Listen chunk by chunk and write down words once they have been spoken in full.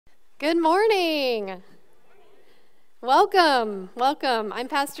Good morning. Welcome. I'm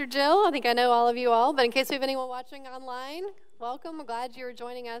Pastor Jill. I think I know all of you all, but in case we have anyone watching online, welcome. We're glad you're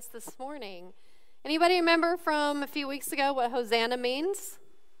joining us this morning. Anybody remember from a few weeks ago what Hosanna means?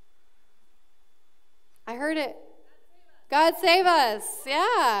 I heard it. God save us.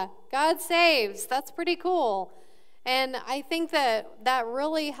 Yeah, God saves. That's pretty cool. And I think that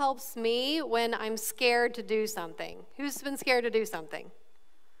really helps me when I'm scared to do something. Who's been scared to do something?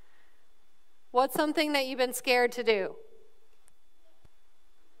 What's something that you've been scared to do?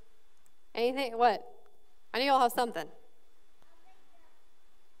 Anything? What? I know you all have something.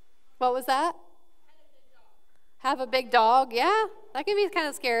 What was that? Have a big dog. Yeah, that can be kind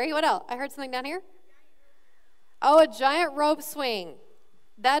of scary. What else? I heard something down here. Oh, a giant rope swing.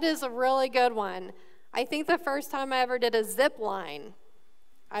 That is a really good one. I think the first time I ever did a zip line,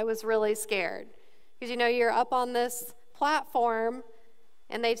 I was really scared. Because, you're up on this platform,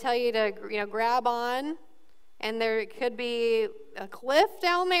 and they tell you to, grab on, and there could be a cliff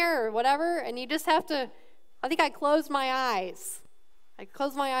down there or whatever, and you just have to, I think I closed my eyes. I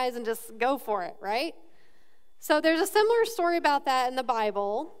closed my eyes and just go for it, right? So there's a similar story about that in the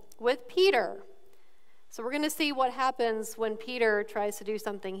Bible with Peter. So we're going to see what happens when Peter tries to do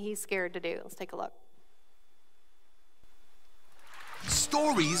something he's scared to do. Let's take a look.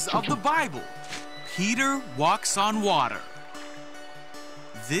 Stories of the Bible. Peter walks on water.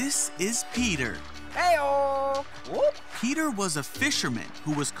 This is Peter. Hey-o! Whoop. Peter was a fisherman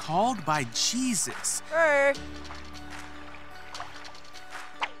who was called by Jesus. Hey!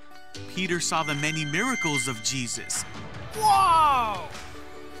 Peter saw the many miracles of Jesus. Whoa!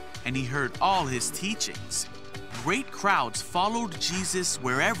 And he heard all his teachings. Great crowds followed Jesus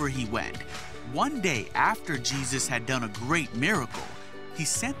wherever he went. One day after Jesus had done a great miracle, he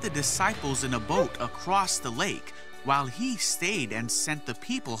sent the disciples in a boat across the lake while he stayed and sent the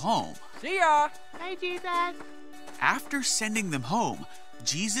people home. See ya! Hey, Jesus! After sending them home,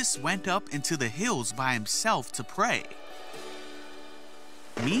 Jesus went up into the hills by himself to pray.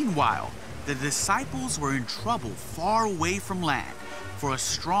 Meanwhile, the disciples were in trouble far away from land, for a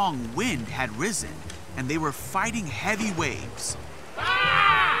strong wind had risen, and they were fighting heavy waves.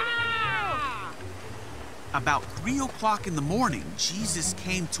 Ah! About 3 o'clock in the morning, Jesus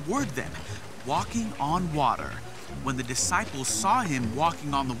came toward them, walking on water. When the disciples saw him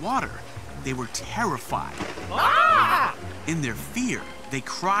walking on the water, they were terrified. Ah! In their fear, they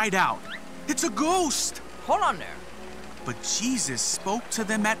cried out, "It's a ghost!" Hold on there. But Jesus spoke to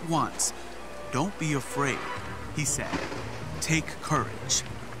them at once. "Don't be afraid," he said. "Take courage.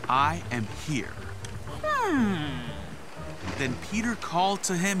 I am here." Then Peter called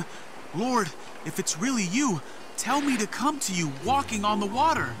to him, "Lord, if it's really you, tell me to come to you walking on the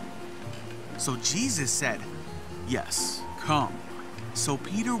water." So Jesus said, "Yes, come." So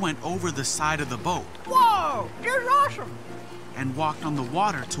Peter went over the side of the boat. Whoa! You're awesome! And walked on the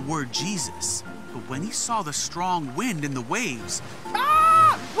water toward Jesus. But when he saw the strong wind and the waves,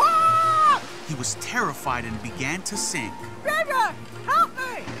 he was terrified and began to sink. Jesus, help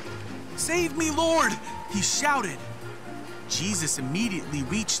me! "Save me, Lord!" he shouted. Jesus immediately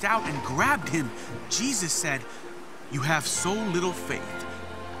reached out and grabbed him. Jesus said, "You have so little faith.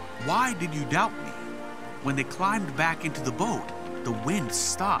 Why did you doubt me?" When they climbed back into the boat, the wind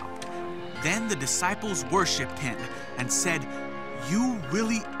stopped. Then the disciples worshipped him and said, "You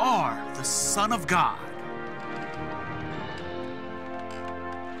really are the Son of God."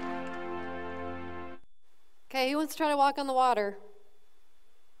 Okay, who wants to try to walk on the water?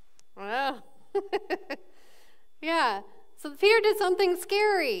 Well, yeah. So Peter did something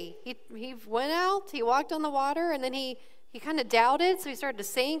scary. He went out, he walked on the water, and then he kind of doubted, so he started to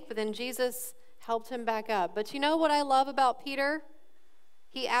sink, but then Jesus helped him back up. But you know what I love about Peter?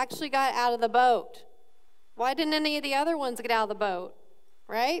 He actually got out of the boat. Why didn't any of the other ones get out of the boat?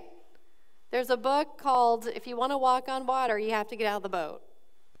 Right? There's a book called If You Want to Walk on Water, You Have to Get Out of the Boat.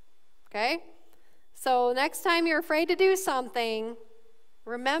 Okay? So next time you're afraid to do something,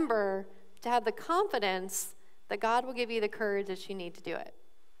 remember to have the confidence that God will give you the courage that you need to do it.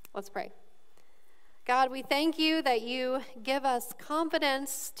 Let's pray. God, we thank you that you give us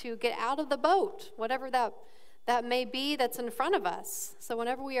confidence to get out of the boat, whatever that may be that's in front of us. So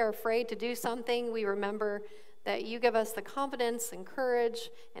whenever we are afraid to do something, we remember that you give us the confidence and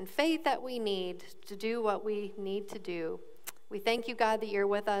courage and faith that we need to do what we need to do. We thank you, God, that you're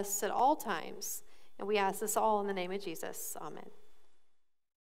with us at all times. And we ask this all in the name of Jesus. Amen.